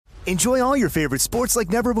Enjoy all your favorite sports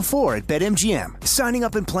like never before at BetMGM. Signing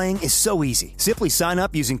up and playing is so easy. Simply sign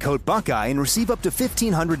up using code Buckeye and receive up to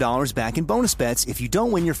 $1,500 back in bonus bets if you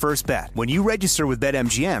don't win your first bet. When you register with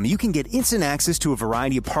BetMGM, you can get instant access to a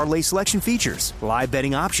variety of parlay selection features, live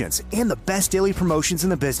betting options, and the best daily promotions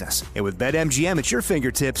in the business. And with BetMGM at your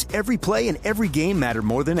fingertips, every play and every game matter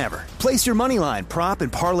more than ever. Place your moneyline, prop,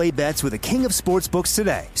 and parlay bets with the king of sportsbooks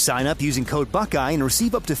today. Sign up using code Buckeye and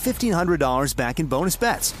receive up to $1,500 back in bonus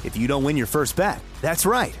bets if you don't win your first bet. That's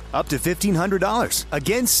right, up to $1,500.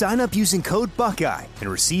 Again, sign up using code Buckeye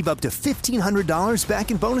and receive up to $1,500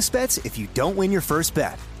 back in bonus bets if you don't win your first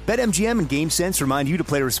bet. BetMGM and GameSense remind you to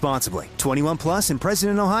play responsibly. 21 plus and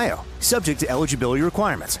present in Ohio. Subject to eligibility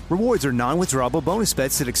requirements. Rewards are non-withdrawable bonus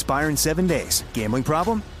bets that expire in 7 days. Gambling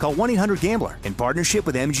problem? Call 1-800-GAMBLER in partnership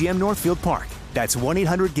with MGM Northfield Park. That's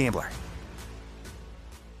 1-800-GAMBLER.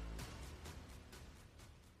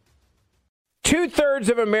 2/3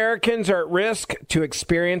 of Americans are at risk to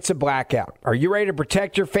experience a blackout. Are you ready to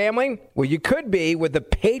protect your family? Well, you could be with the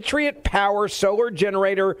Patriot Power Solar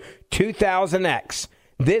Generator 2000X.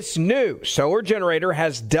 This new solar generator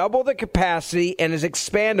has double the capacity and is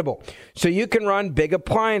expandable, so you can run big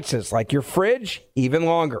appliances like your fridge even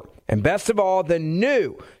longer. And best of all, the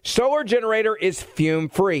new solar generator is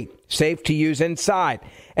fume-free, safe to use inside,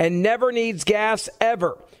 and never needs gas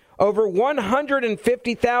ever. Over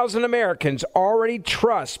 150,000 Americans already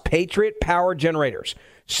trust Patriot Power Generators.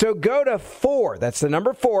 So go to that's the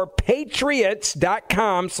number 4,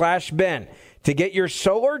 patriots.com/Ben to get your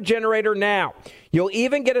solar generator now. You'll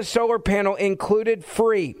even get a solar panel included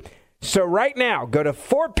free. So right now, go to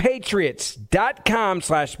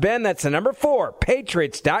 4patriots.com/Ben. That's the number 4,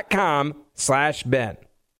 patriots.com/Ben.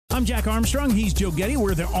 I'm Jack Armstrong. He's Joe Getty.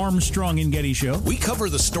 We're the Armstrong and Getty Show. We cover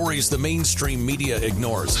the stories the mainstream media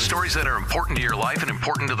ignores. Stories that are important to your life and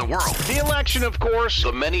important to the world. The election, of course.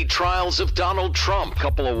 The many trials of Donald Trump.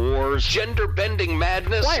 Couple of wars. Gender-bending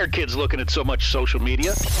madness. Why are kids looking at so much social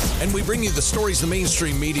media? And we bring you the stories the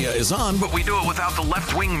mainstream media is on, but we do it without the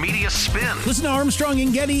left-wing media spin. Listen to Armstrong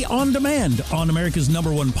and Getty on demand on America's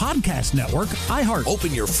 #1 podcast network, iHeart.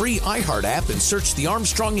 Open your free iHeart app and search The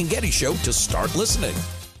Armstrong and Getty Show to start listening.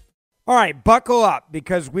 All right, buckle up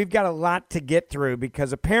because we've got a lot to get through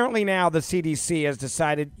because apparently now the CDC has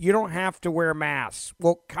decided you don't have to wear masks.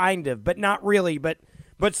 Well, kind of, but not really, but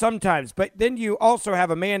sometimes. But then you also have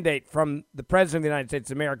a mandate from the President of the United States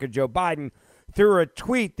of America, Joe Biden, through a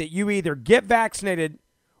tweet that you either get vaccinated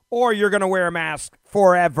or you're going to wear a mask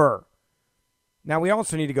forever. Now, we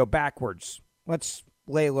also need to go backwards. Let's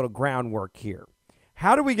lay a little groundwork here.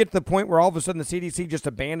 How do we get to the point where all of a sudden the CDC just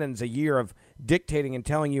abandons a year of dictating and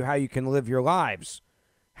telling you how you can live your lives?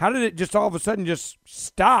 How did it just all of a sudden just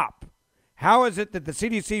stop? How is it that the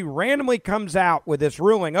CDC randomly comes out with this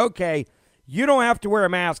ruling? Okay, you don't have to wear a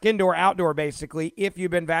mask, indoor, outdoor, basically, if you've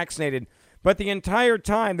been vaccinated. But the entire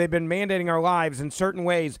time they've been mandating our lives in certain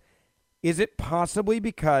ways. Is it possibly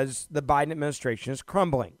because the Biden administration is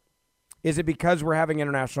crumbling? Is it because we're having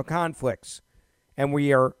international conflicts and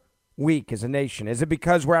we are weak as a nation? Is it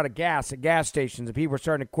because we're out of gas at gas stations and people are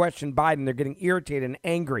starting to question Biden? They're getting irritated and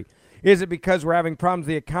angry. Is it because we're having problems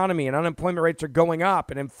with the economy and unemployment rates are going up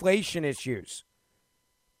and inflation issues?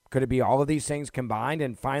 Could it be all of these things combined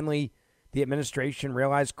and finally the administration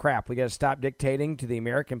realized, crap, we got to stop dictating to the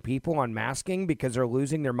American people on masking because they're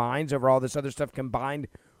losing their minds over all this other stuff combined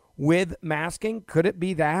with masking? Could it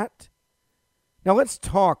be that? Now let's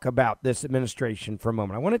talk about this administration for a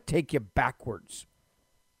moment. I want to take you backwards.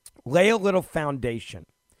 Lay a little foundation.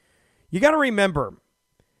 You got to remember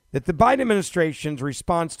that the Biden administration's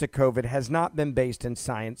response to COVID has not been based in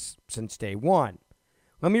science since day one.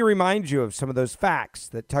 Let me remind you of some of those facts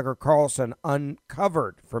that Tucker Carlson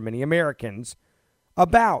uncovered for many Americans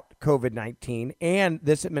about COVID-19 and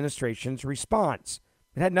this administration's response.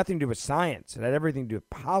 It had nothing to do with science. It had everything to do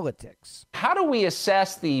with politics. How do we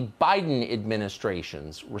assess the Biden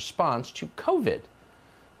administration's response to COVID?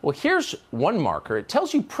 Well, here's one marker. It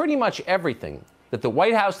tells you pretty much everything that the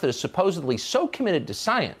White House, that is supposedly so committed to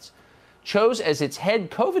science, chose as its head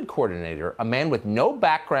COVID coordinator a man with no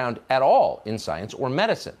background at all in science or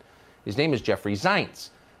medicine. His name is Jeffrey Zients.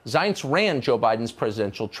 Zients ran Joe Biden's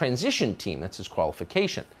presidential transition team. That's his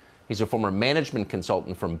qualification. He's a former management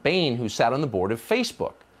consultant from Bain who sat on the board of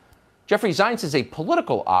Facebook. Jeffrey Zients is a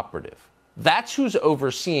political operative. That's who's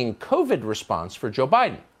overseeing COVID response for Joe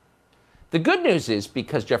Biden. The good news is,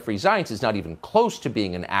 because Jeffrey Zients is not even close to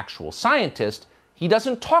being an actual scientist, he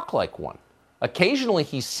doesn't talk like one. Occasionally,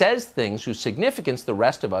 he says things whose significance the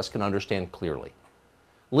rest of us can understand clearly.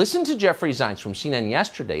 Listen to Jeffrey Zients from CNN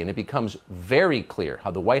yesterday, and it becomes very clear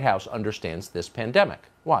how the White House understands this pandemic.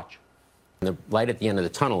 Watch. The light at the end of the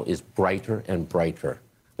tunnel is brighter and brighter.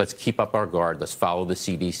 Let's keep up our guard. Let's follow the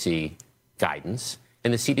CDC guidance.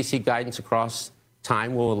 And the CDC guidance across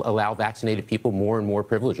time will allow vaccinated people more and more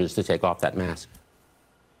privileges to take off that mask.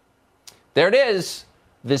 There it is.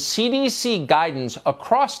 The CDC guidance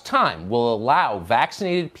across time will allow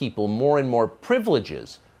vaccinated people more and more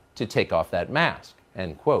privileges to take off that mask,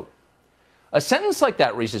 end quote. A sentence like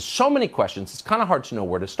that raises so many questions, it's kind of hard to know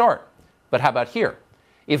where to start. But how about here?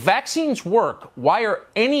 If vaccines work, why are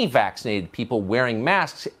any vaccinated people wearing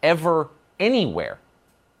masks ever, anywhere?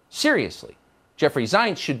 Seriously, Jeffrey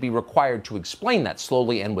Zients should be required to explain that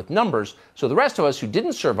slowly and with numbers so the rest of us who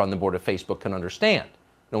didn't serve on the board of Facebook can understand.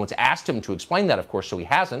 No one's asked him to explain that, of course, so he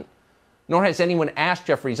hasn't. Nor has anyone asked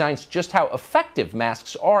Jeffrey Zients just how effective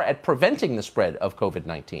masks are at preventing the spread of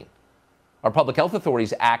COVID-19. Our public health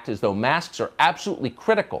authorities act as though masks are absolutely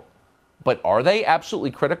critical. But are they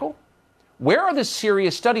absolutely critical? Where are the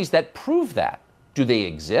serious studies that prove that? Do they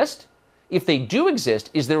exist? If they do exist,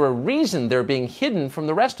 is there a reason they're being hidden from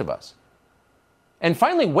the rest of us? And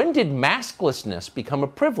finally, when did masklessness become a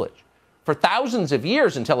privilege? For thousands of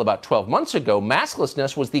years, until about 12 months ago,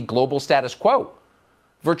 masklessness was the global status quo.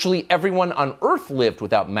 Virtually everyone on Earth lived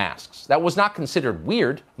without masks. That was not considered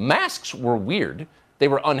weird. Masks were weird. They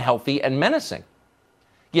were unhealthy and menacing.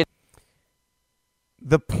 Yet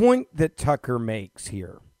the point that Tucker makes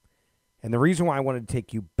here, and the reason why I wanted to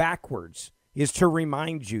take you backwards, is to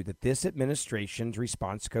remind you that this administration's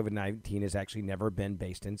response to COVID-19 has actually never been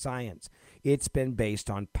based in science. It's been based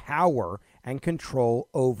on power and control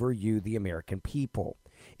over you, the American people.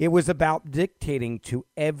 It was about dictating to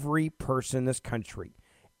every person in this country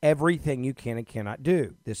everything you can and cannot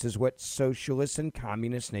do. This is what socialist and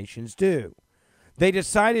communist nations do. They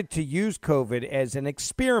decided to use COVID as an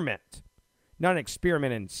experiment. Not an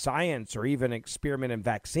experiment in science or even an experiment in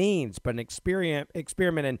vaccines, but an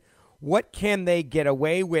experiment in what can they get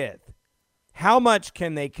away with? How much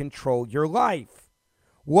can they control your life?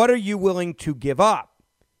 What are you willing to give up?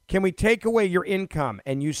 Can we take away your income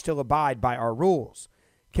and you still abide by our rules?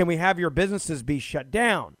 Can we have your businesses be shut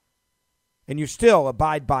down and you still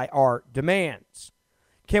abide by our demands?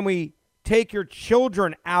 Can we take your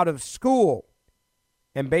children out of school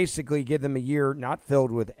and basically give them a year not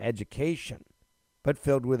filled with education, but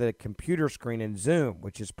filled with a computer screen and Zoom,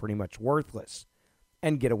 which is pretty much worthless,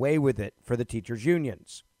 and get away with it for the teachers'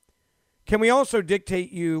 unions? Can we also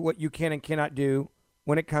dictate you what you can and cannot do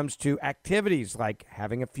when it comes to activities like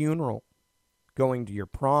having a funeral, going to your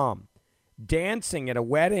prom, dancing at a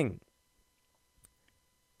wedding?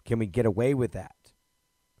 Can we get away with that?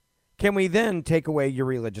 Can we then take away your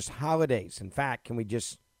religious holidays? In fact, can we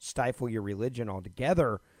just stifle your religion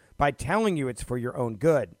altogether by telling you it's for your own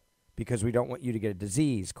good because we don't want you to get a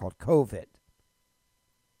disease called COVID?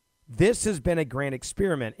 This has been a grand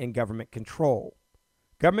experiment in government control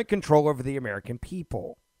over the American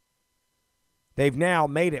people. They've now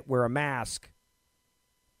made it where a mask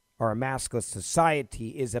or a maskless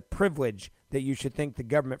society is a privilege that you should thank the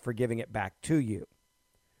government for giving it back to you.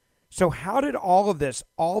 So how did all of this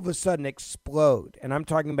all of a sudden explode? And I'm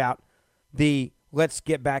talking about the let's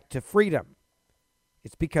get back to freedom.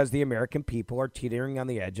 It's because the American people are teetering on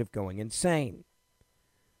the edge of going insane.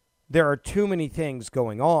 There are too many things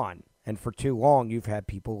going on, and for too long you've had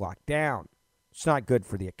people locked down. It's not good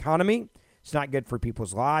for the economy. It's not good for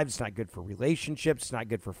people's lives. It's not good for relationships. It's not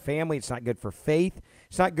good for family. It's not good for faith.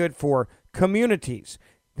 It's not good for communities.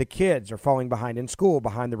 The kids are falling behind in school,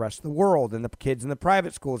 behind the rest of the world, and the kids in the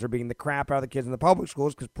private schools are beating the crap out of the kids in the public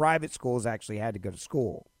schools because private schools actually had to go to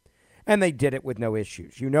school. And they did it with no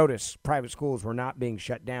issues. You notice private schools were not being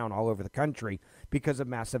shut down all over the country because of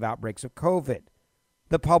massive outbreaks of COVID.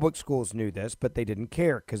 The public schools knew this, but they didn't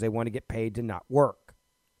care because they want to get paid to not work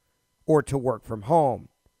or to work from home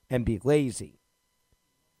and be lazy.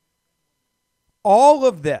 All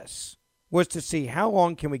of this was to see how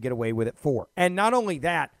long can we get away with it for. And not only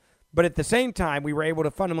that, but at the same time, we were able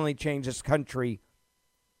to fundamentally change this country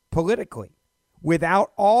politically.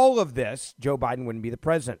 Without all of this, Joe Biden wouldn't be the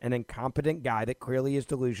president. An incompetent guy that clearly is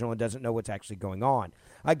delusional and doesn't know what's actually going on.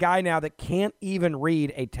 A guy now that can't even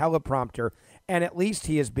read a teleprompter, and at least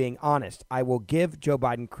he is being honest. I will give Joe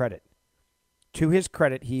Biden credit. To his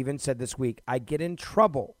credit, he even said this week, I get in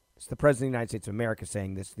trouble. It's the President of the United States of America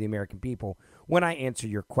saying this to the American people when I answer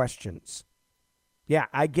your questions. Yeah,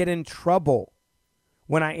 I get in trouble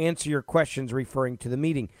when I answer your questions referring to the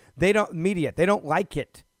media. They don't like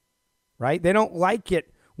it. Right? They don't like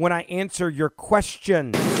it when I answer your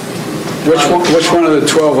question. Which one of the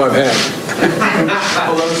 12 I've had?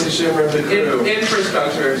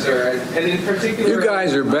 Infrastructure, sir, and in particular... You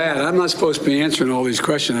guys are bad. I'm not supposed to be answering all these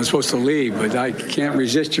questions. I'm supposed to leave, but I can't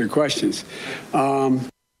resist your questions.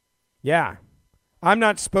 Yeah. I'm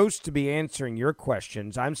not supposed to be answering your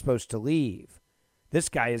questions. I'm supposed to leave. This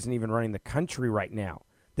guy isn't even running the country right now.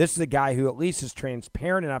 This is a guy who at least is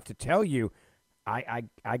transparent enough to tell you, I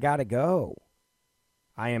got to go.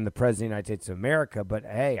 I am the President of the United States of America, but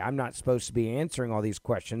hey, I'm not supposed to be answering all these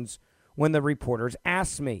questions when the reporters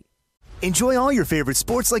ask me. Enjoy all your favorite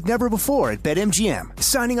sports like never before at BetMGM.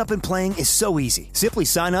 Signing up and playing is so easy. Simply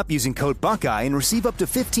sign up using code Buckeye and receive up to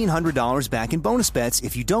 $1,500 back in bonus bets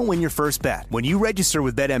if you don't win your first bet. When you register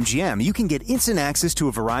with BetMGM, you can get instant access to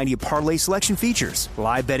a variety of parlay selection features,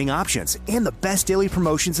 live betting options, and the best daily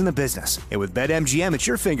promotions in the business. And with BetMGM at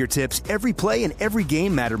your fingertips, every play and every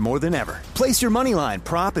game matter more than ever. Place your moneyline,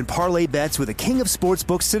 prop, and parlay bets with the king of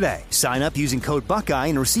sportsbooks today. Sign up using code Buckeye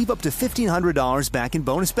and receive up to $1,500 back in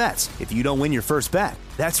bonus bets if you don't win your first bet.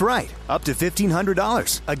 That's right, up to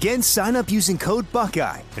 $1,500. Again, sign up using code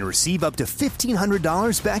Buckeye and receive up to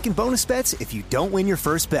 $1,500 back in bonus bets if you don't win your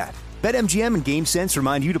first bet. BetMGM and GameSense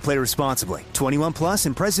remind you to play responsibly. 21 plus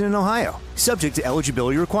and present in Ohio. Subject to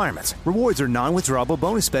eligibility requirements. Rewards are non-withdrawable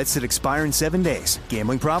bonus bets that expire in 7 days.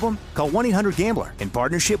 Gambling problem? Call 1-800-GAMBLER in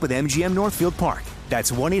partnership with MGM Northfield Park.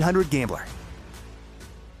 That's 1-800-GAMBLER.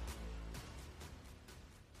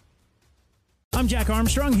 I'm Jack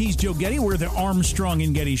Armstrong. He's Joe Getty. We're the Armstrong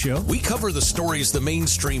and Getty Show. We cover the stories the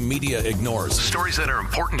mainstream media ignores. Stories that are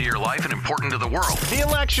important to your life and important to the world. The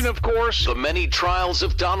election, of course, the many trials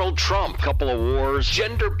of Donald Trump, couple of wars,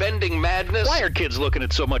 gender-bending madness. Why are kids looking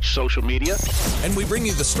at so much social media? And we bring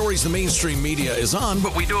you the stories the mainstream media is on,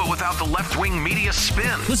 but we do it without the left-wing media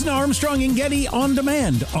spin. Listen to Armstrong and Getty on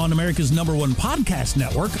demand on America's #1 podcast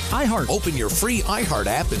network, iHeart. Open your free iHeart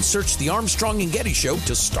app and search the Armstrong and Getty Show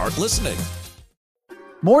to start listening.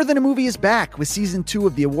 More Than a Movie is back with Season 2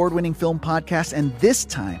 of the award-winning film podcast, and this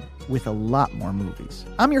time with a lot more movies.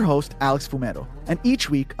 I'm your host, Alex Fumero, and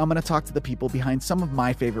each week I'm going to talk to the people behind some of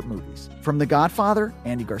my favorite movies. From The Godfather,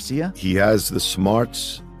 Andy Garcia. He has the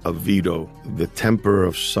smarts of Vito, the temper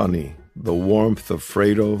of Sonny, the warmth of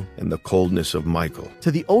Fredo, and the coldness of Michael.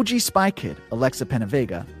 To the OG Spy Kid, Alexa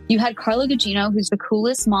Penavega. You had Carla Gugino, who's the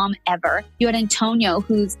coolest mom ever. You had Antonio,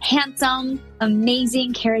 who's handsome,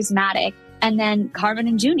 amazing, charismatic. And then Carmen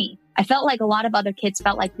and Junie. I felt like a lot of other kids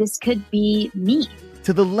felt like this could be me.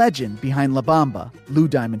 To the legend behind La Bamba, Lou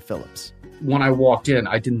Diamond Phillips. When I walked in,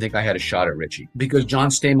 I didn't think I had a shot at Richie because John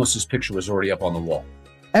Stamos' picture was already up on the wall.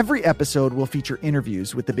 Every episode will feature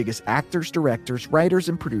interviews with the biggest actors, directors, writers,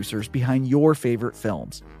 and producers behind your favorite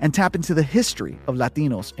films and tap into the history of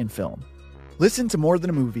Latinos in film. Listen to More Than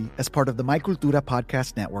a Movie as part of the My Cultura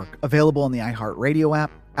podcast network, available on the iHeartRadio app,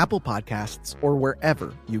 Apple Podcasts, or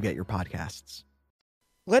wherever you get your podcasts.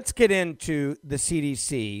 Let's get into the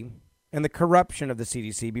CDC and the corruption of the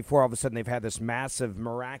CDC before all of a sudden they've had this massive,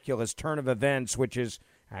 miraculous turn of events, which is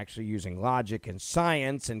actually using logic and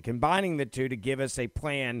science and combining the two to give us a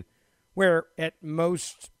plan where at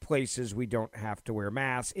most places we don't have to wear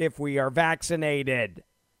masks if we are vaccinated.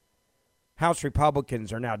 House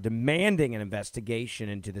Republicans are now demanding an investigation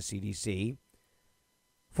into the CDC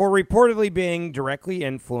for reportedly being directly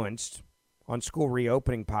influenced on school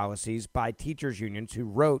reopening policies by teachers' unions who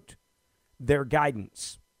wrote their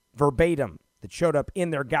guidance verbatim, that showed up in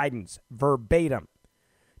their guidance verbatim.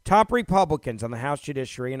 Top Republicans on the House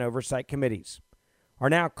Judiciary and Oversight Committees are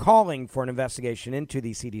now calling for an investigation into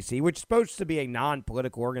the CDC, which is supposed to be a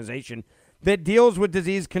non-political organization that deals with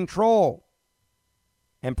disease control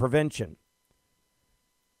and prevention,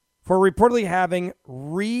 for reportedly having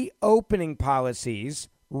reopening policies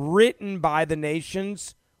written by the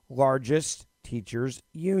nation's largest teachers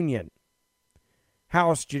union.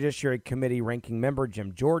 House Judiciary Committee Ranking Member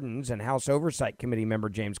Jim Jordan and House Oversight Committee Member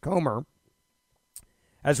James Comer,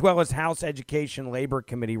 as well as House Education Labor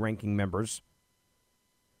Committee Ranking members,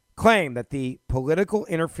 claim that the political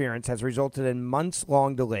interference has resulted in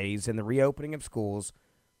months-long delays in the reopening of schools,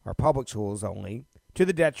 or public schools only, to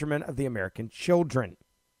the detriment of the American children.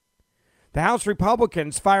 The House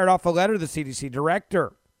Republicans fired off a letter to the CDC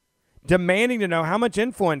director demanding to know how much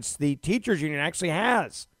influence the teachers union actually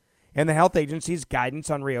has in the health agency's guidance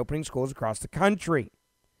on reopening schools across the country.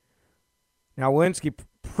 Now, Walensky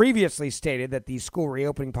previously stated that these school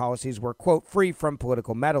reopening policies were, quote, free from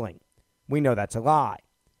political meddling. We know that's a lie.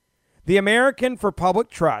 The American for Public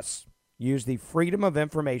Trust used the Freedom of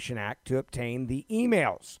Information Act to obtain the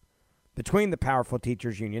emails between the powerful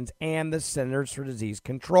teachers unions and the Centers for Disease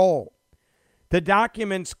Control. The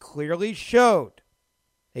documents clearly showed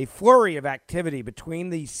a flurry of activity between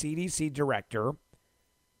the CDC director,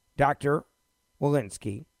 Dr.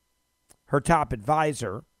 Walensky, her top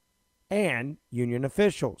advisor, and union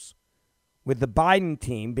officials, with the Biden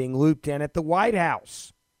team being looped in at the White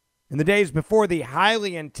House. In the days before the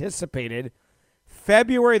highly anticipated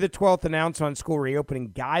February the 12th announcement on school reopening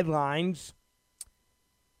guidelines,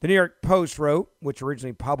 the New York Post wrote, which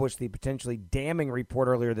originally published the potentially damning report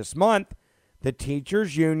earlier this month, the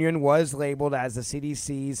teachers' union was labeled as the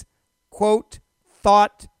CDC's, quote,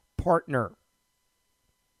 thought partner.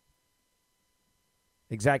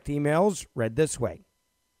 Exact emails read this way,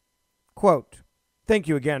 quote, thank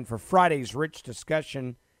you again for Friday's rich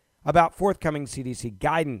discussion about forthcoming CDC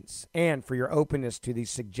guidance and for your openness to the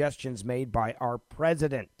suggestions made by our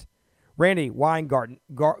president, Randy Weingarten,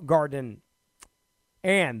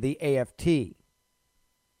 and the AFT.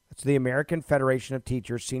 That's the American Federation of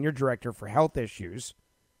Teachers Senior Director for Health Issues,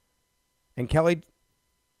 and Kelly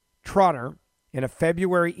Trotter in a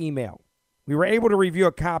February email. We were able to review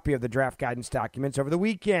a copy of the draft guidance documents over the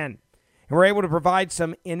weekend, and were able to provide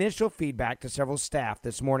some initial feedback to several staff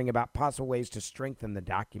this morning about possible ways to strengthen the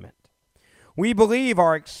document. We believe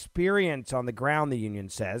our experience on the ground, the union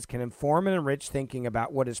says, can inform and enrich thinking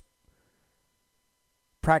about what is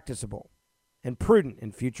practicable and prudent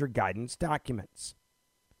in future guidance documents.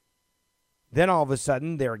 Then all of a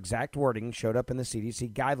sudden, their exact wording showed up in the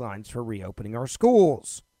CDC guidelines for reopening our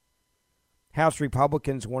schools. House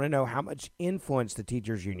Republicans want to know how much influence the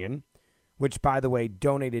teachers union, which, by the way,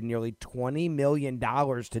 donated nearly $20 million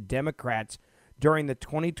to Democrats during the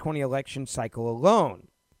 2020 election cycle alone,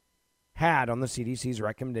 had on the CDC's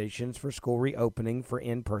recommendations for school reopening for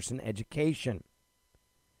in-person education.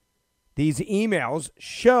 These emails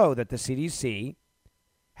show that the CDC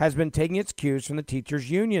has been taking its cues from the teachers'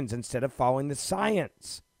 unions instead of following the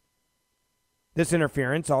science. This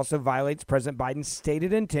interference also violates President Biden's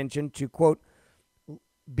stated intention to, quote,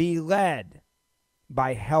 be led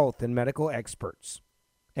by health and medical experts,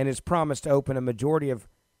 and his promise to open a majority of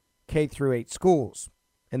K-8 schools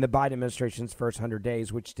in the Biden administration's first 100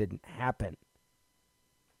 days, which didn't happen.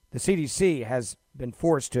 The CDC has been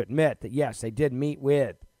forced to admit that, yes, they did meet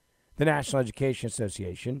with the National Education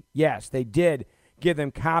Association. Yes, they did give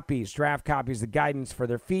them copies, draft copies of guidance for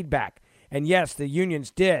their feedback. And yes, the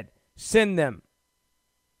unions did send them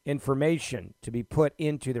information to be put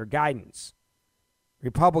into their guidance.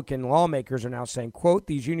 Republican lawmakers are now saying, quote,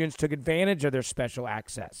 these unions took advantage of their special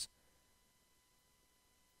access.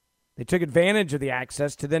 They took advantage of the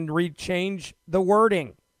access to then change the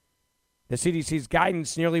wording. The CDC's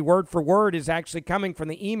guidance, nearly word for word, is actually coming from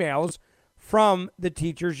the emails from the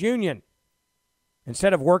teachers union.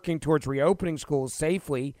 Instead of working towards reopening schools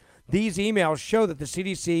safely, these emails show that the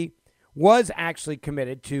CDC was actually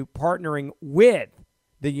committed to partnering with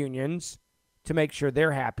the unions to make sure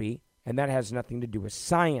they're happy, and that has nothing to do with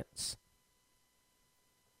science.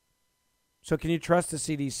 So can you trust the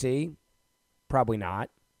CDC? Probably not.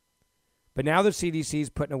 But now the CDC is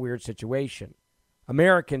put in a weird situation.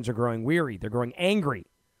 Americans are growing weary. They're growing angry.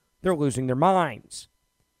 They're losing their minds.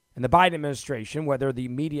 And the Biden administration, whether the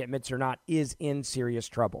media admits or not, is in serious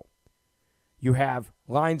trouble. You have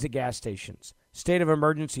lines at gas stations, state of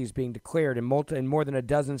emergencies being declared in more than a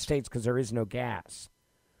dozen states because there is no gas.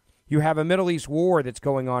 You have a Middle East war that's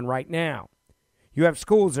going on right now. You have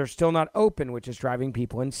schools that are still not open, which is driving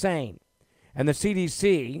people insane. And the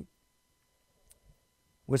CDC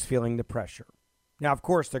was feeling the pressure. Now, of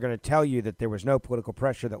course, they're going to tell you that there was no political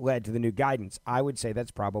pressure that led to the new guidance. I would say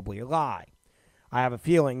that's probably a lie. I have a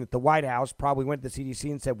feeling that the White House probably went to the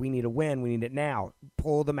CDC and said, we need a win, we need it now.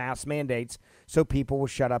 Pull the mask mandates so people will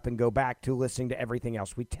shut up and go back to listening to everything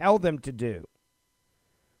else we tell them to do.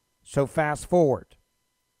 So fast forward.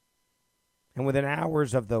 And within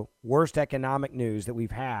hours of the worst economic news that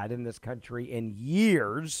we've had in this country in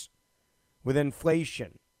years, with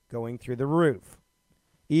inflation going through the roof,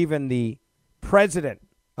 even the president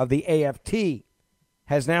of the AFT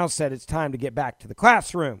has now said it's time to get back to the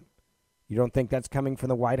classroom. You don't think that's coming from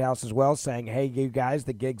the White House as well, saying, hey, you guys,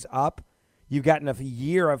 the gig's up. You've gotten a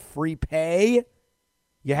year of free pay.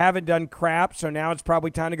 You haven't done crap, so now it's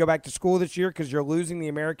probably time to go back to school this year because you're losing the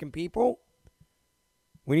American people.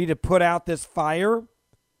 We need to put out this fire.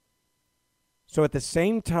 So at the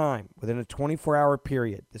same time, within a 24-hour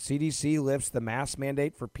period, the CDC lifts the mask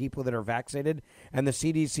mandate for people that are vaccinated, and the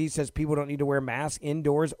CDC says people don't need to wear masks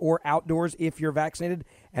indoors or outdoors if you're vaccinated,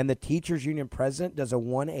 and the teachers union president does a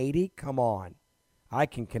 180? Come on. I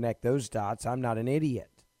can connect those dots. I'm not an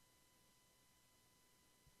idiot.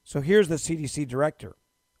 So here's the CDC director,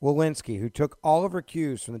 Walensky, who took all of her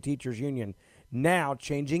cues from the teachers union, now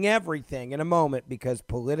changing everything in a moment because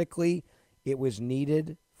politically It was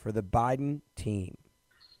needed for the Biden team.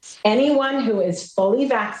 Anyone who is fully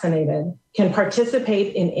vaccinated can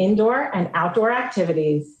participate in indoor and outdoor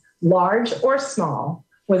activities, large or small,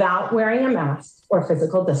 without wearing a mask or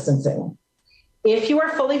physical distancing. If you are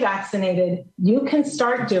fully vaccinated, you can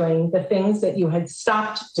start doing the things that you had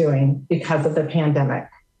stopped doing because of the pandemic.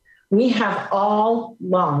 We have all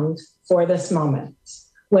longed for this moment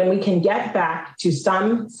when we can get back to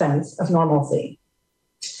some sense of normalcy.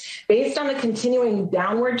 Based on the continuing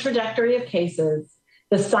downward trajectory of cases,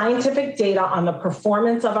 the scientific data on the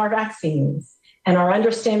performance of our vaccines, and our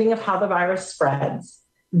understanding of how the virus spreads,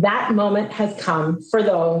 that moment has come for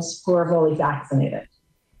those who are fully vaccinated.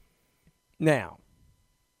 Now,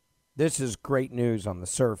 this is great news on the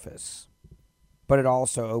surface, but it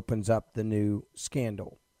also opens up the new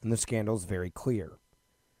scandal, and the scandal is very clear.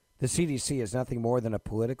 The CDC is nothing more than a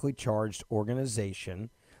politically charged organization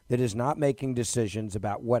that is not making decisions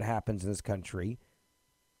about what happens in this country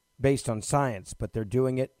based on science, but they're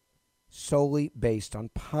doing it solely based on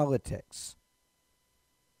politics.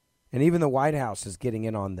 And even the White House is getting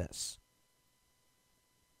in on this.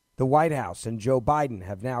 The White House and Joe Biden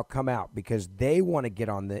have now come out because they want to get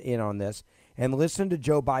in on this and listen to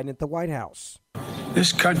Joe Biden at the White House.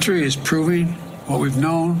 This country is proving what we've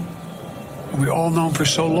known, we all known for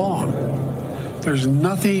so long. There's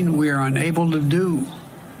nothing we are unable to do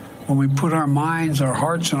when we put our minds, our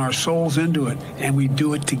hearts, and our souls into it, and we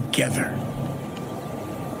do it together.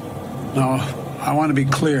 Now, I want to be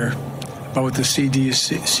clear about what the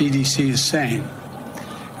CDC is saying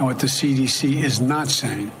and what the CDC is not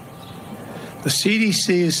saying. The CDC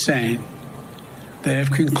is saying they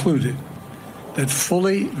have concluded that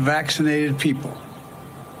fully vaccinated people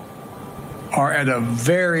are at a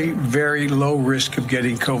very, very low risk of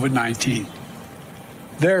getting COVID-19.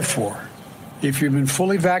 Therefore, if you've been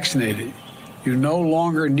fully vaccinated, you no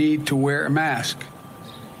longer need to wear a mask.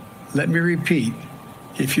 Let me repeat,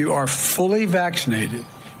 if you are fully vaccinated,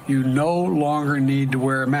 you no longer need to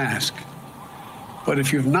wear a mask. But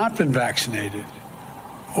if you've not been vaccinated,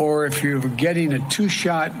 or if you're getting a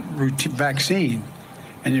 2-shot vaccine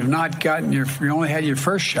and you've not gotten you only had your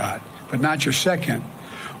first shot, but not your second,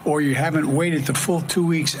 or you haven't waited the full 2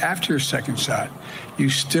 weeks after your second shot, you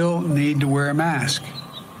still need to wear a mask.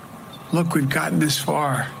 Look, we've gotten this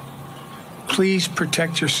far. Please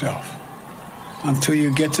protect yourself until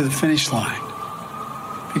you get to the finish line.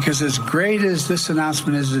 Because as great as this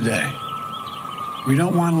announcement is today, we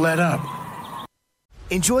don't want to let up.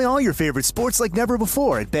 Enjoy all your favorite sports like never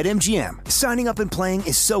before at BetMGM. Signing up and playing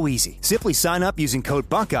is so easy. Simply sign up using code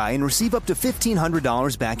Buckeye and receive up to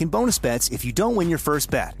 $1,500 back in bonus bets if you don't win your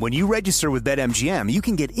first bet. When you register with BetMGM, you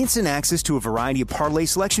can get instant access to a variety of parlay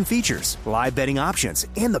selection features, live betting options,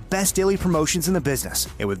 and the best daily promotions in the business.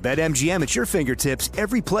 And with BetMGM at your fingertips,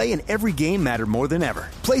 every play and every game matter more than ever.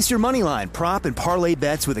 Place your moneyline, prop, and parlay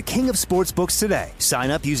bets with the king of sportsbooks today.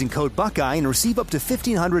 Sign up using code Buckeye and receive up to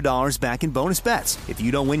 $1,500 back in bonus bets if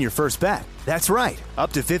you don't win your first bet. That's right,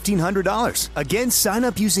 up to $1,500. Again, sign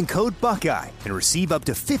up using code Buckeye and receive up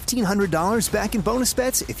to $1,500 back in bonus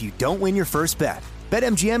bets if you don't win your first bet.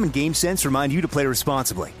 BetMGM and GameSense remind you to play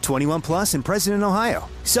responsibly. 21 plus and present in Ohio.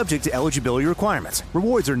 Subject to eligibility requirements.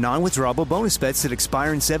 Rewards are non-withdrawable bonus bets that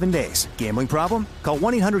expire in 7 days. Gambling problem? Call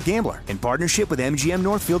 1-800-GAMBLER in partnership with MGM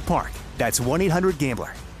Northfield Park. That's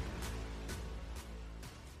 1-800-GAMBLER.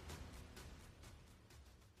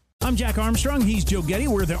 I'm Jack Armstrong. He's Joe Getty.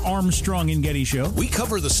 We're the Armstrong and Getty Show. We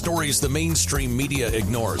cover the stories the mainstream media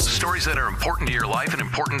ignores. Stories that are important to your life and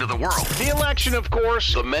important to the world. The election, of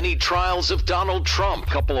course. The many trials of Donald Trump.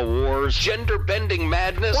 Couple of wars. Gender-bending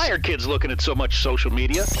madness. Why are kids looking at so much social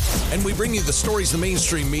media? And we bring you the stories the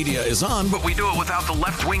mainstream media is on, but we do it without the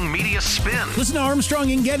left-wing media spin. Listen to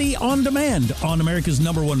Armstrong and Getty on demand on America's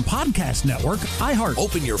 #1 podcast network, iHeart.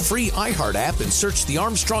 Open your free iHeart app and search The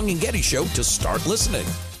Armstrong and Getty Show to start listening.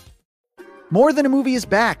 More Than a Movie is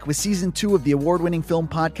back with Season 2 of the award-winning film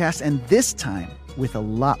podcast, and this time with a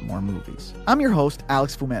lot more movies. I'm your host,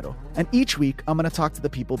 Alex Fumero, and each week I'm going to talk to the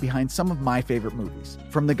people behind some of my favorite movies.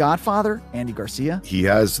 From The Godfather, Andy Garcia. He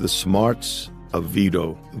has the smarts of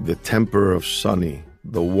Vito, the temper of Sonny,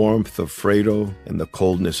 the warmth of Fredo, and the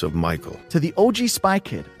coldness of Michael. To the OG Spy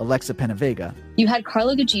Kid, Alexa Penavega. You had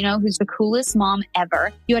Carla Gugino, who's the coolest mom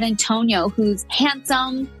ever. You had Antonio, who's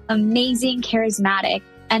handsome, amazing, charismatic.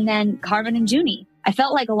 And then Carmen and Junie. I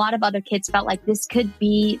felt like a lot of other kids felt like this could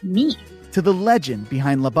be me. To the legend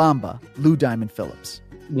behind La Bamba, Lou Diamond Phillips.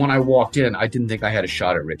 When I walked in, I didn't think I had a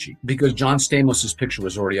shot at Richie because John Stamos' picture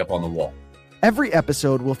was already up on the wall. Every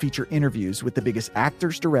episode will feature interviews with the biggest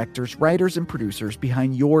actors, directors, writers, and producers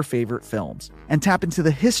behind your favorite films and tap into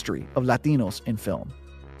the history of Latinos in film.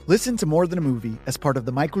 Listen to More Than a Movie as part of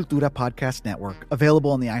the My Cultura podcast network, available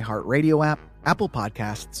on the iHeartRadio app, Apple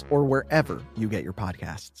Podcasts, or wherever you get your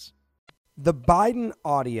podcasts. The Biden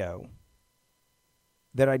audio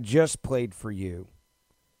that I just played for you,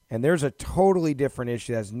 and there's a totally different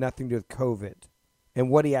issue that has nothing to do with COVID and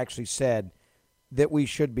what he actually said that we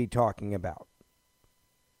should be talking about.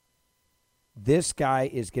 This guy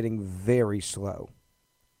is getting very slow.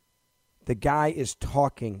 The guy is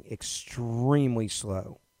talking extremely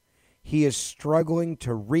slow. He is struggling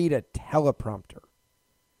to read a teleprompter.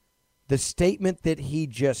 The statement that he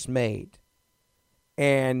just made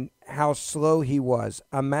and how slow he was.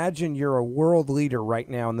 Imagine you're a world leader right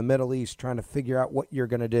now in the Middle East trying to figure out what you're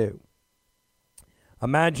going to do.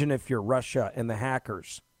 Imagine if you're Russia and the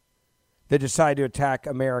hackers that decide to attack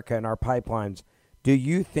America and our pipelines. Do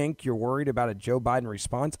you think you're worried about a Joe Biden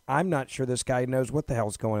response? I'm not sure this guy knows what the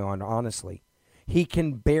hell's going on, honestly. He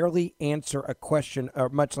can barely answer a question, or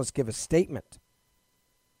much less give a statement.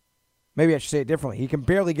 Maybe I should say it differently. He can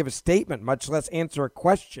barely give a statement, much less answer a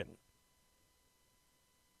question.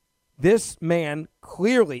 This man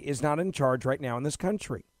clearly is not in charge right now in this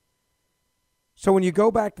country. So when you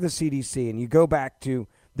go back to the CDC and you go back to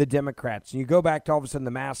the Democrats and you go back to all of a sudden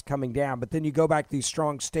the mask coming down, but then you go back to these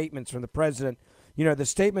strong statements from the president, you know, the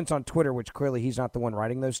statements on Twitter, which clearly he's not the one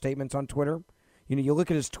writing those statements on Twitter. You know, you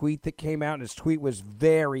look at his tweet that came out, and his tweet was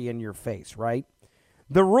very in your face, right?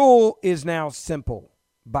 The rule is now simple.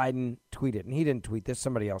 Biden tweeted, and he didn't tweet this,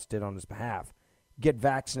 somebody else did on his behalf. Get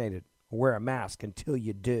vaccinated, wear a mask until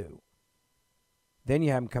you do. Then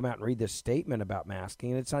you have him come out and read this statement about masking,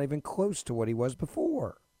 and it's not even close to what he was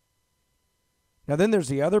before. Now, then there's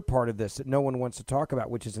the other part of this that no one wants to talk about,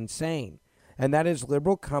 which is insane, and that is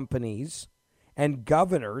liberal companies and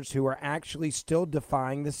governors who are actually still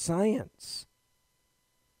defying the science.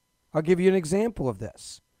 I'll give you an example of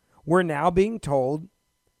this. We're now being told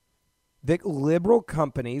that liberal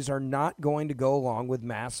companies are not going to go along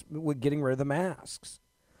with getting rid of the masks.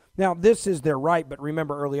 Now, this is their right, but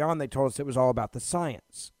remember early on they told us it was all about the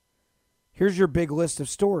science. Here's your big list of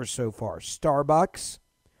stores so far. Starbucks,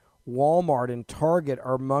 Walmart, and Target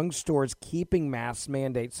are among stores keeping mask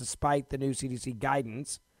mandates despite the new CDC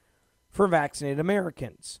guidance for vaccinated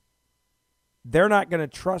Americans. They're not going to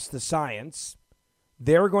trust the science.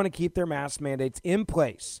 They're going to keep their mask mandates in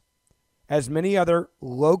place, as many other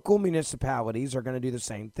local municipalities are going to do the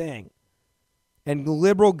same thing. And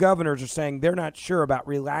liberal governors are saying they're not sure about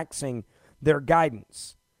relaxing their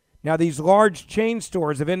guidance. Now, these large chain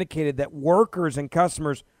stores have indicated that workers and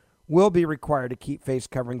customers will be required to keep face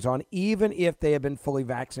coverings on, even if they have been fully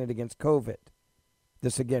vaccinated against COVID.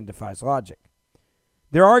 This, again, defies logic.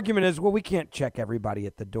 Their argument is, well, we can't check everybody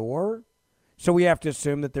at the door, so we have to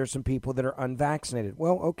assume that there's some people that are unvaccinated.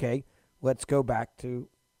 Well, okay, let's go back to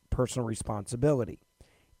personal responsibility.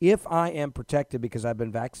 If I am protected because I've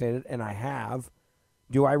been vaccinated, and I have,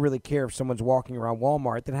 do I really care if someone's walking around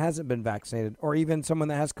Walmart that hasn't been vaccinated, or even someone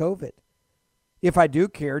that has COVID? If I do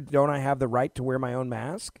care, don't I have the right to wear my own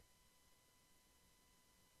mask?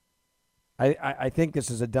 I think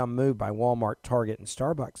this is a dumb move by Walmart, Target, and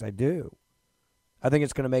Starbucks. I do. I think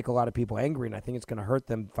it's going to make a lot of people angry, and I think it's going to hurt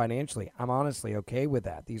them financially. I'm honestly okay with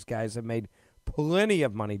that. These guys have made plenty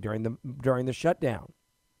of money during the shutdown.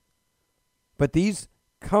 But these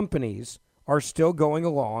companies are still going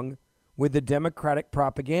along with the Democratic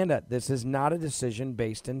propaganda. This is not a decision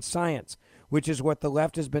based in science, which is what the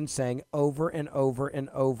left has been saying over and over and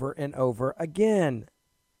over and over again.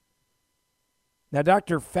 Now,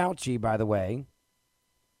 Dr. Fauci, by the way,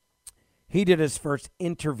 he did his first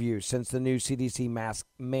interview since the new CDC mask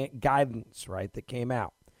guidance, right, that came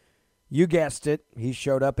out. You guessed it. He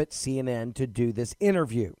showed up at CNN to do this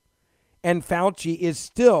interview. And Fauci is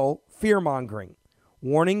still fear-mongering,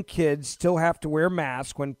 warning kids still have to wear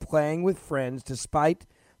masks when playing with friends despite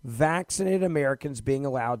vaccinated Americans being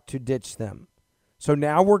allowed to ditch them. So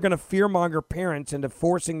now we're going to fear-monger parents into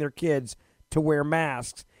forcing their kids to wear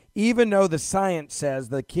masks, even though the science says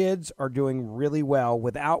the kids are doing really well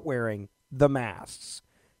without wearing the masks.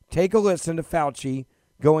 Take a listen to Fauci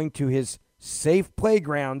going to his safe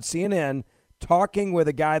playground, CNN, talking with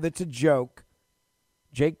a guy that's a joke,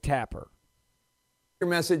 Jake Tapper. Your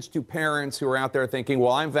message to parents who are out there thinking,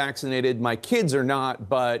 well, I'm vaccinated, my kids are not,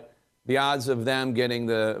 but the odds of them getting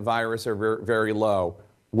the virus are very, very low.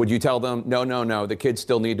 Would you tell them, no, the kids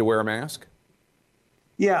still need to wear a mask?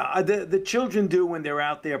 Yeah, the children do when they're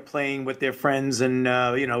out there playing with their friends and,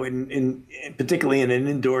 in particularly in an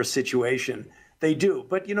indoor situation. They do.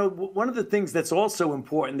 But, one of the things that's also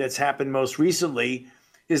important that's happened most recently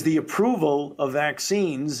is the approval of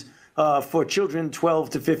vaccines for children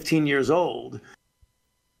 12 to 15 years old.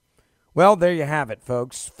 Well, there you have it,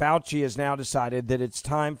 folks. Fauci has now decided that it's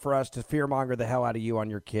time for us to fearmonger the hell out of you on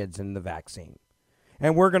your kids and the vaccine.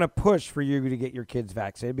 And we're going to push for you to get your kids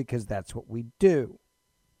vaccinated because that's what we do.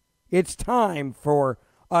 It's time for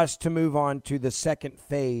us to move on to the second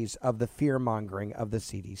phase of the fearmongering of the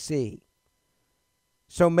CDC.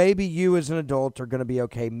 So maybe you as an adult are going to be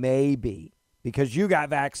okay, maybe, because you got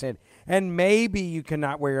vaccinated. And maybe you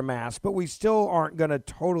cannot wear a mask, but we still aren't going to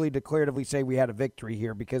totally declaratively say we had a victory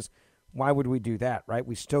here because why would we do that, right?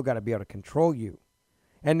 We still got to be able to control you.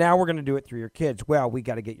 And now we're going to do it through your kids. Well, we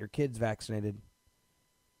got to get your kids vaccinated.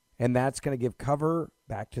 And that's going to give cover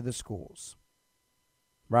back to the schools,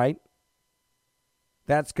 right?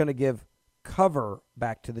 That's going to give cover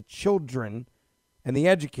back to the children and the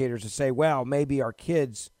educators to say, well, maybe our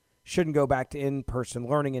kids shouldn't go back to in-person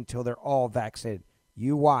learning until they're all vaccinated.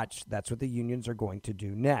 You watch. That's what the unions are going to do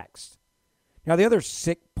next. Now, the other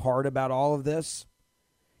sick part about all of this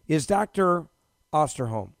is Dr.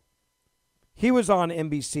 Osterholm. He was on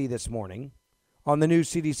NBC this morning on the new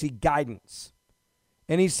CDC guidance,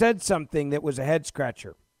 and he said something that was a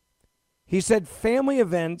head-scratcher. He said family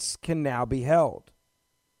events can now be held.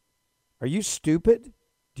 Are you stupid?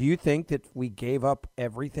 Do you think that we gave up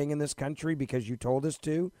everything in this country because you told us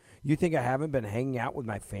to? You think I haven't been hanging out with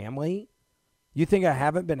my family? You think I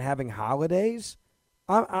haven't been having holidays?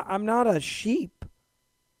 I'm not a sheep.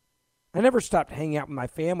 I never stopped hanging out with my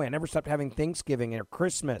family. I never stopped having Thanksgiving or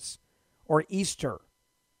Christmas or Easter.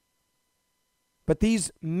 But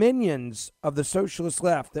these minions of the socialist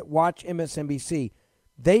left that watch MSNBC,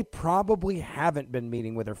 they probably haven't been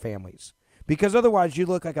meeting with their families. Because otherwise you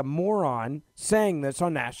look like a moron saying this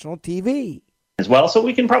on national TV. As well, so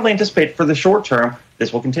we can probably anticipate for the short term,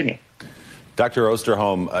 this will continue. Dr.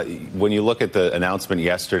 Osterholm, when you look at the announcement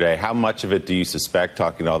yesterday, how much of it do you suspect,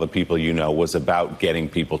 talking to all the people you know, was about getting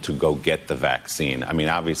people to go get the vaccine? I mean,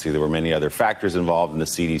 obviously, there were many other factors involved, and the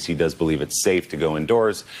CDC does believe it's safe to go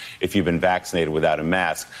indoors if you've been vaccinated without a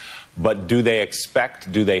mask. But do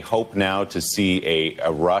they hope now to see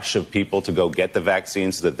a rush of people to go get the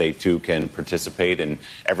vaccine so that they, too, can participate in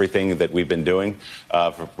everything that we've been doing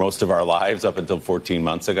for most of our lives up until 14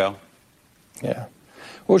 months ago? Yeah.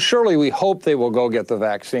 Well, surely we hope they will go get the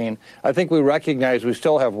vaccine. I think we recognize we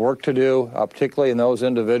still have work to do, particularly in those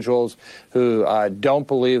individuals who don't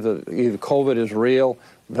believe that either COVID is real,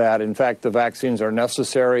 that, in fact, the vaccines are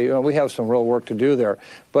necessary. You know, we have some real work to do there.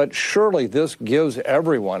 But surely this gives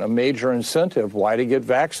everyone a major incentive why to get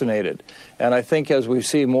vaccinated. And I think as we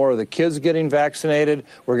see more of the kids getting vaccinated,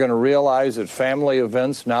 we're going to realize that family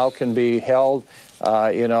events now can be held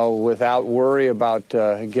without worry about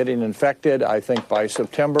getting infected. I think by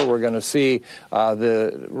September we're going to see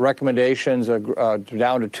the recommendations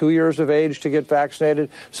down to 2 years of age to get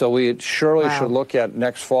vaccinated. So we surely should look at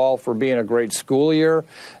next fall for being a great school year.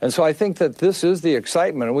 And so I think that this is the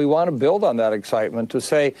excitement, and we want to build on that excitement to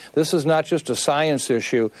say this is not just a science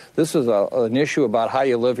issue. This is an issue about how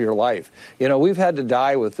you live your life. You know, we've had to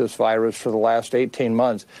die with this virus for the last 18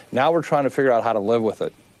 months. Now we're trying to figure out how to live with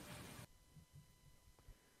it.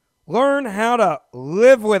 Learn how to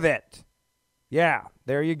live with it. Yeah,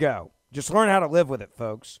 there you go. Just learn how to live with it,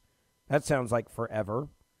 folks. That sounds like forever.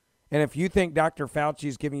 And if you think Dr. Fauci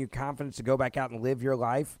is giving you confidence to go back out and live your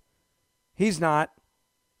life, he's not.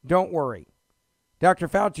 Don't worry. Dr.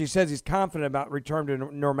 Fauci says he's confident about return to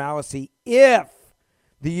normalcy if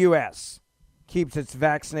the U.S. keeps its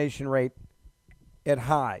vaccination rate at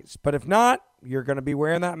highs. But if not, you're going to be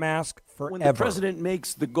wearing that mask forever. When the president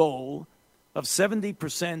makes the goal of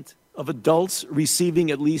 70% of adults receiving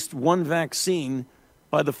at least one vaccine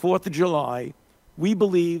by the 4th of July, we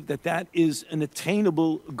believe that that is an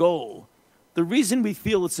attainable goal. The reason we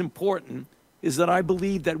feel it's important is that I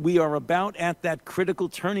believe that we are about at that critical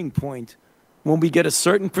turning point when we get a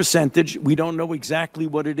certain percentage. We don't know exactly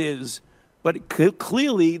what it is, but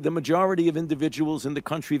clearly the majority of individuals in the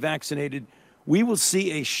country vaccinated, we will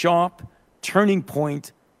see a sharp turning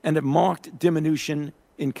point and a marked diminution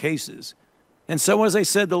in cases. And so, as I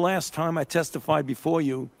said the last time I testified before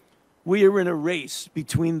you, we are in a race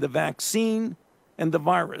between the vaccine and the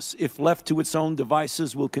virus. If left to its own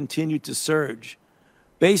devices, will continue to surge.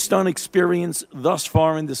 Based on experience thus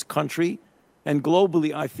far in this country and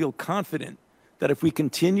globally, I feel confident that if we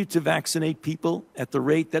continue to vaccinate people at the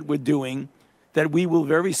rate that we're doing, that we will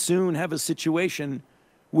very soon have a situation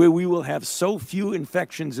where we will have so few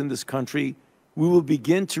infections in this country, we will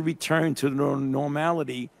begin to return to the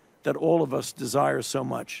normality that all of us desire so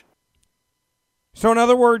much. So in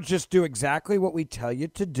other words, just do exactly what we tell you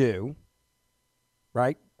to do,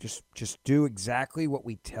 right? Just do exactly what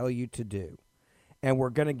we tell you to do. And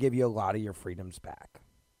we're going to give you a lot of your freedoms back.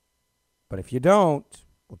 But if you don't,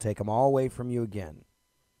 We'll take them all away from you again.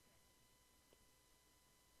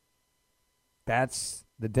 That's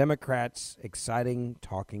the Democrats' exciting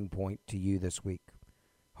talking point to you this week.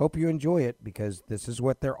 Hope you enjoy it, because this is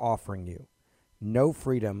what they're offering you. No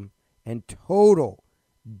freedom and total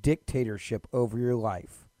dictatorship over your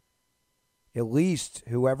life. At least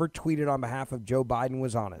whoever tweeted on behalf of Joe Biden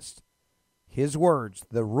was honest. His words,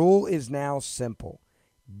 the rule is now simple.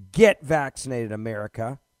 Get vaccinated,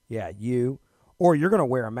 America. Yeah, you. Or you're going to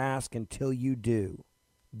wear a mask until you do.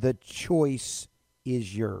 The choice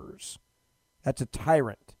is yours. That's a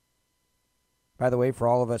tyrant. By the way, for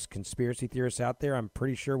all of us conspiracy theorists out there, I'm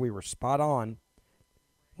pretty sure we were spot on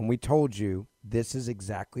when we told you this is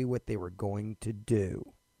exactly what they were going to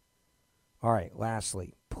do. All right,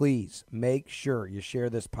 lastly, please make sure you share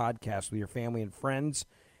this podcast with your family and friends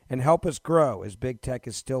and help us grow, as big tech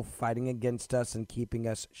is still fighting against us and keeping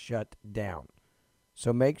us shut down.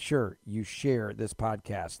 So make sure you share this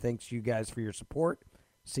podcast. Thanks, you guys, for your support.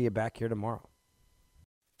 See you back here tomorrow.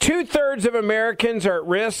 2/3 of Americans are at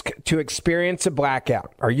risk to experience a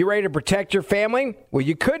blackout. Are you ready to protect your family? Well,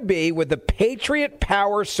 you could be with the Patriot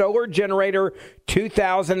Power Solar Generator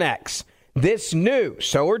 2000X. This new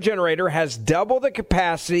solar generator has double the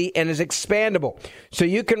capacity and is expandable, so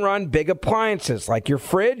you can run big appliances like your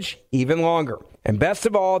fridge even longer. And best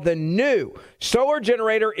of all, the new solar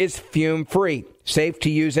generator is fume-free, safe to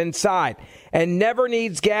use inside, and never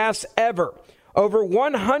needs gas ever. Over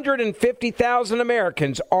 150,000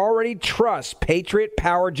 Americans already trust Patriot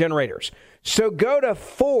Power Generators. So go to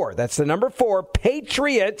 4, that's the number 4,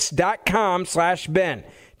 patriots.com/Ben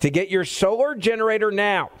to get your solar generator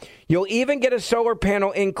now. You'll even get a solar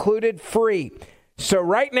panel included free. So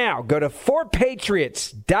right now, go to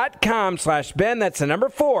 4patriots.com/Ben. That's the number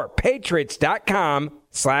 4,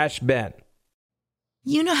 patriots.com/Ben.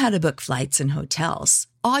 You know how to book flights and hotels.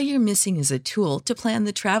 All you're missing is a tool to plan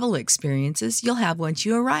the travel experiences you'll have once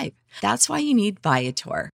you arrive. That's why you need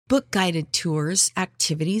Viator. Book guided tours,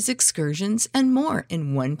 activities, excursions, and more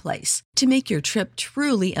in one place to make your trip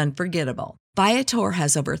truly unforgettable. Viator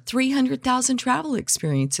has over 300,000 travel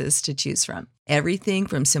experiences to choose from. Everything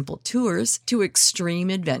from simple tours to extreme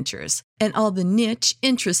adventures and all the niche,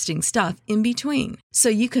 interesting stuff in between. So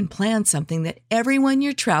you can plan something that everyone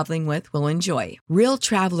you're traveling with will enjoy. Real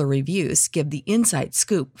traveler reviews give the inside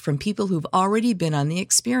scoop from people who've already been on the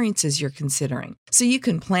experiences you're considering. So you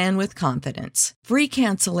can plan with confidence. Free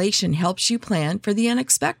cancellation helps you plan for the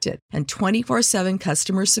unexpected. And 24/7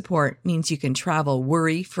 customer support means you can travel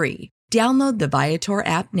worry-free. Download the Viator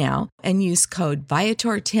app now and use code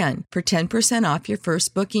Viator10 for 10% off your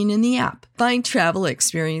first booking in the app. Find travel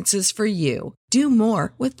experiences for you. Do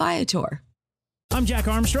more with Viator. I'm Jack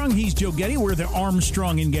Armstrong. He's Joe Getty. We're the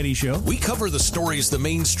Armstrong and Getty Show. We cover the stories the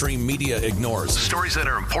mainstream media ignores. Stories that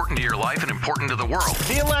are important to your life and important to the world.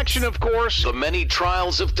 The election, of course. The many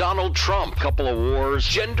trials of Donald Trump. Couple of wars.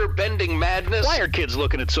 Gender-bending madness. Why are kids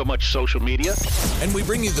looking at so much social media? And we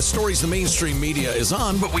bring you the stories the mainstream media is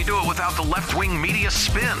on, but we do it without the left-wing media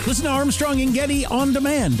spin. Listen to Armstrong and Getty on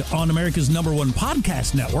demand on America's #1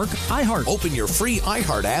 podcast network, iHeart. Open your free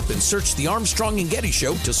iHeart app and search the Armstrong and Getty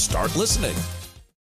Show to start listening.